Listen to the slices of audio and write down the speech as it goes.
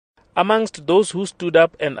Amongst those who stood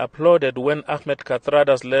up and applauded when Ahmed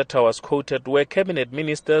Kathrada's letter was quoted were cabinet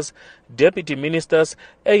ministers, deputy ministers,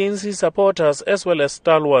 ANC supporters as well as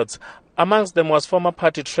stalwarts. Amongst them was former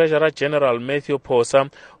party treasurer General Matthew Phosa,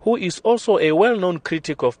 who is also a well-known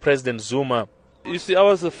critic of President Zuma. You see, I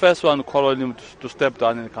was the first one calling him to step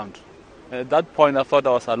down in the country. At that point I thought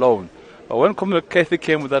I was alone. But when Comrade Kathy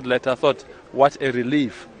came with that letter, I thought, what a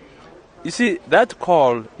relief. You see, that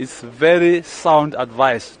call is very sound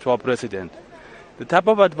advice to our president. The type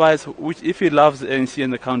of advice which, if he loves the ANC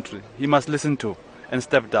in the country, he must listen to and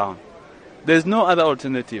step down. There's no other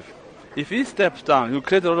alternative. If he steps down, he'll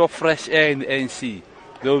create a lot of fresh air in the ANC.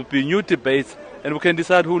 There will be new debates and we can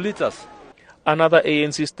decide who leads us. Another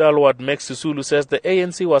ANC stalwart, Max Sisulu, says the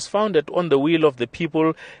ANC was founded on the will of the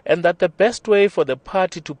people and that the best way for the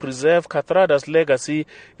party to preserve Katharada's legacy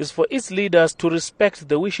is for its leaders to respect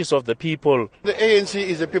the wishes of the people. The ANC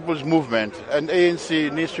is a people's movement, and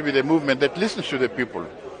ANC needs to be the movement that listens to the people.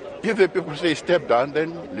 If the people say step down,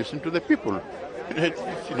 then listen to the people.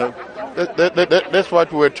 That's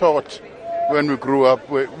what we're taught when we grew up.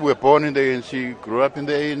 We were born in the ANC, grew up in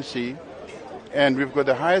the ANC. And we've got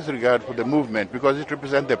the highest regard for the movement because it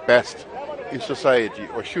represents the best in society,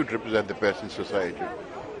 or should represent the best in society.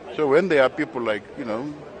 So when there are people like,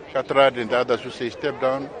 Katharada and others who say step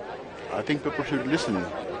down, I think people should listen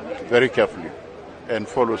very carefully and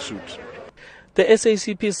follow suit. The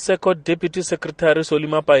SACP's second Deputy Secretary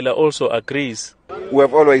Solima Paila also agrees. We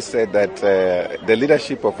have always said that the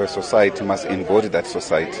leadership of a society must embody that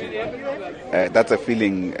society. That's a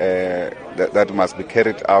feeling that must be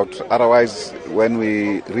carried out. Otherwise, when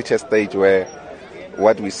we reach a stage where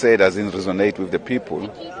what we say doesn't resonate with the people,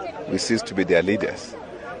 we cease to be their leaders.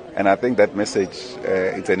 And I think that message,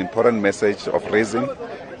 it's an important message of raising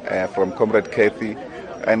from Comrade Kathy.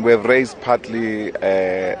 And we've raised partly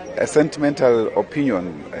a sentimental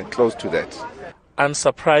opinion close to that.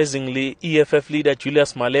 Unsurprisingly, EFF leader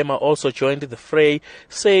Julius Malema also joined the fray,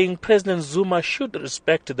 saying President Zuma should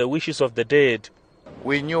respect the wishes of the dead.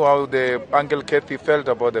 We knew how Uncle Kathy felt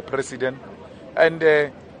about the president, and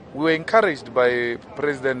we were encouraged by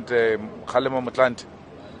President Kgalema Motlanthe,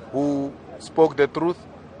 who spoke the truth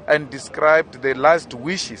and described the last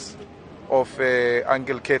wishes of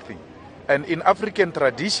Uncle Kathy. And in African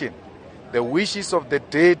tradition, the wishes of the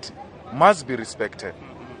dead must be respected.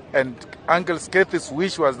 And Uncle Kathy's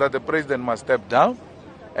wish was that the president must step down,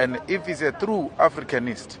 and if he's a true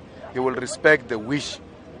Africanist, he will respect the wish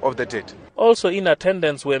of the dead. Also in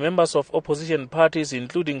attendance were members of opposition parties,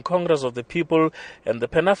 including Congress of the People and the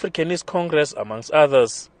Pan-Africanist Congress, amongst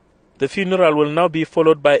others. The funeral will now be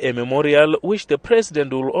followed by a memorial, which the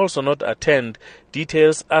president will also not attend.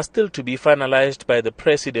 Details are still to be finalized by the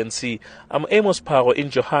presidency. I'm Amos Phago in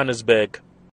Johannesburg.